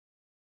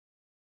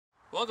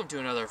Welcome to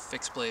another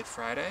Fixed Blade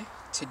Friday.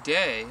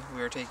 Today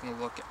we are taking a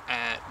look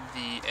at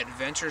the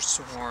Adventure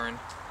Sworn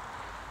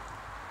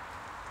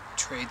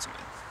Tradesman.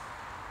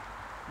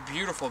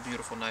 Beautiful,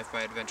 beautiful knife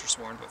by Adventure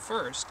Sworn, but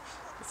first,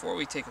 before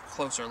we take a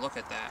closer look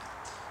at that,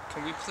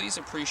 can we please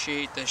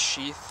appreciate this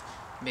sheath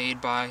made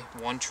by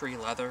One Tree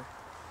Leather?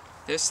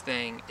 This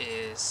thing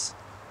is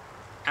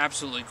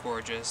absolutely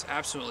gorgeous,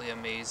 absolutely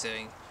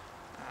amazing.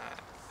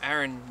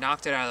 Aaron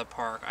knocked it out of the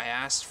park. I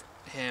asked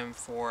him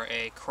for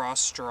a cross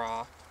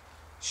straw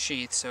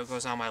sheath so it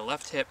goes on my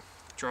left hip,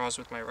 draws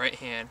with my right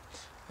hand,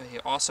 but he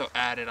also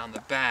added on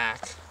the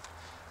back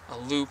a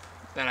loop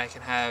that I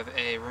can have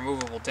a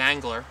removable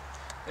dangler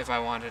if I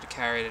wanted to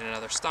carry it in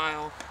another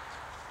style.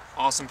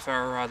 Awesome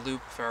ferro rod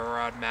loop. Ferro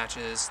rod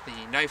matches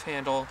the knife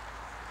handle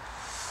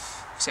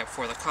except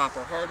for the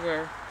copper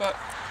hardware, but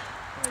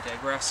I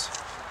digress.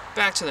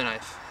 Back to the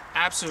knife.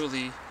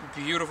 Absolutely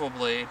beautiful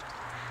blade.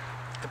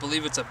 I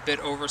believe it's a bit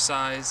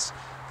oversized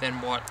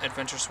than what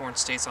Adventure Sworn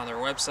states on their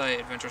website.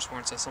 Adventure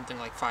Sworn says something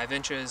like 5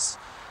 inches.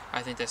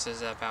 I think this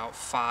is about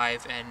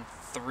 5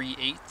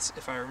 3/8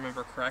 if I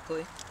remember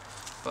correctly.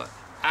 But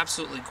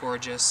absolutely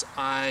gorgeous.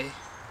 I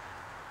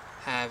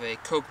have a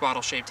Coke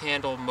bottle shaped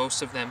handle.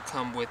 Most of them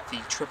come with the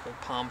triple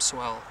palm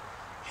swell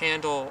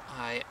handle.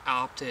 I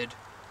opted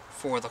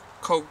for the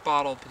Coke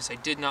bottle because I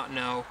did not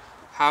know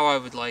how I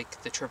would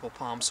like the triple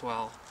palm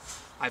swell.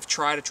 I've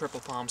tried a triple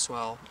palm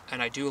swell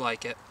and I do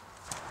like it.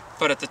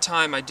 But at the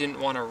time, I didn't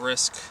want to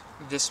risk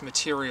this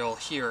material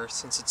here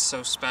since it's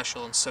so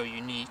special and so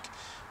unique,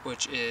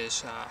 which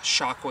is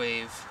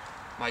Shockwave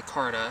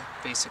micarta.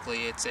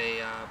 Basically, it's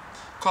a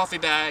coffee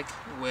bag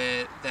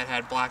that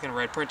had black and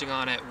red printing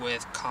on it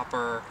with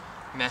copper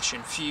mesh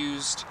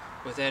infused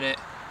within it,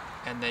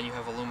 and then you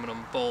have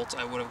aluminum bolts.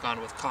 I would have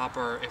gone with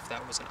copper if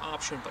that was an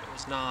option, but it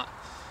was not.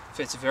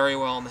 Fits very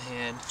well in the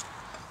hand.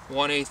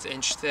 1/8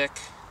 inch thick,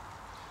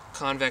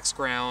 convex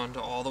ground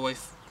all the way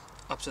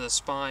up to the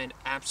spine.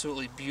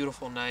 Absolutely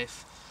beautiful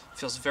knife.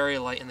 Feels very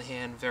light in the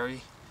hand,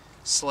 very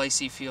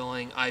slicey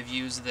feeling. I've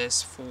used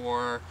this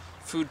for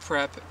food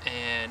prep,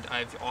 and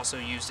I've also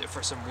used it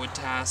for some wood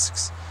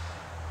tasks.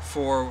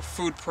 For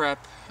food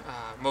prep,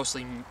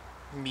 mostly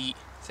meat,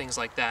 things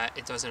like that,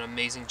 it does an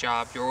amazing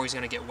job. You're always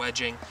going to get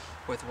wedging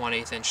with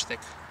 1/8 inch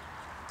thick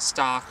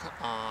stock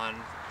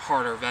on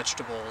harder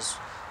vegetables,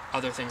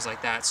 other things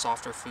like that.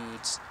 Softer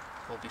foods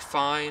will be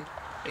fine.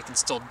 It can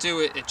still do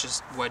it, it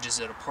just wedges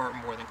it apart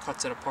more than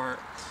cuts it apart.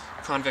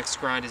 Convex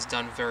grind is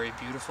done very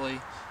beautifully.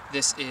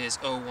 This is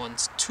 01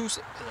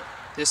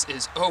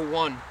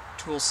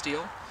 tool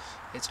steel.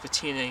 It's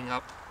patinaing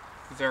up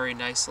very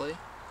nicely.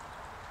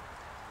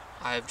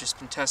 I've just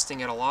been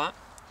testing it a lot.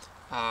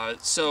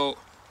 So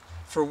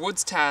for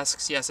woods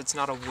tasks, yes, it's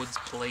not a woods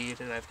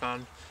blade, and I've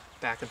gone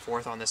back and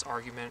forth on this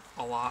argument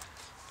a lot,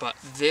 but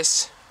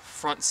this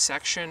front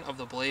section of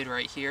the blade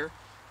right here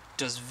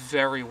does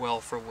very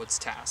well for woods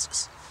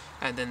tasks.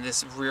 And then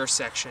this rear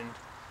section,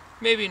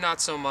 maybe not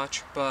so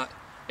much, but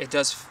it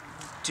does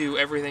do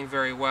everything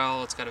very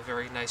well. It's got a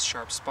very nice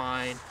sharp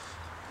spine.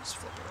 Let's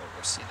flip it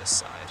over, see this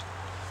side.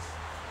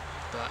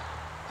 But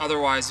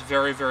otherwise,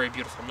 very, very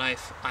beautiful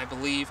knife. I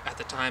believe at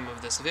the time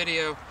of this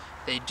video,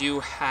 they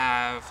do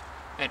have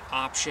an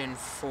option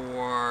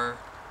for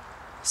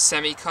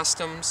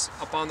semi-customs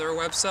up on their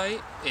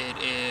website. It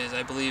is,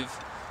 I believe,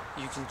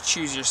 you can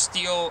choose your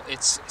steel,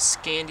 it's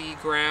Scandi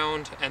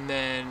ground, and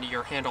then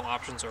your handle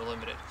options are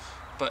limited.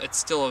 But it's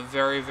still a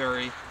very,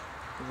 very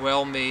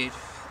well-made,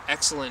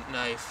 excellent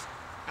knife.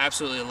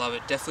 Absolutely love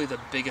it. Definitely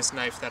the biggest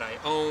knife that I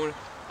own.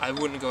 I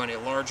wouldn't go any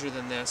larger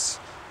than this,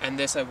 and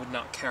this I would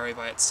not carry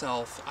by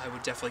itself. I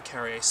would definitely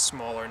carry a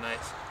smaller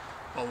knife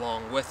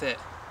along with it,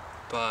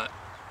 but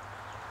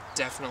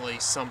definitely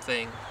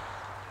something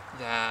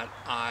that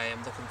I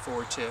am looking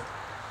forward to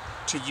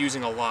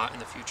using a lot in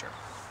the future.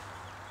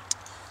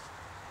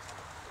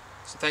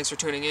 So thanks for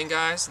tuning in,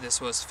 guys. This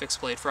was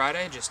Fixed Blade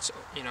Friday. Just,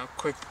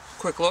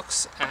 quick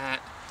looks at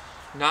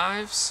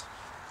knives.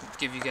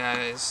 Give you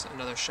guys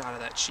another shot of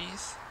that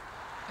sheath.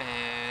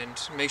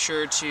 And make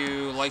sure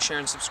to like, share,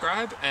 and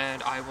subscribe.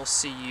 And I will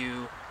see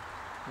you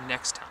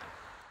next time.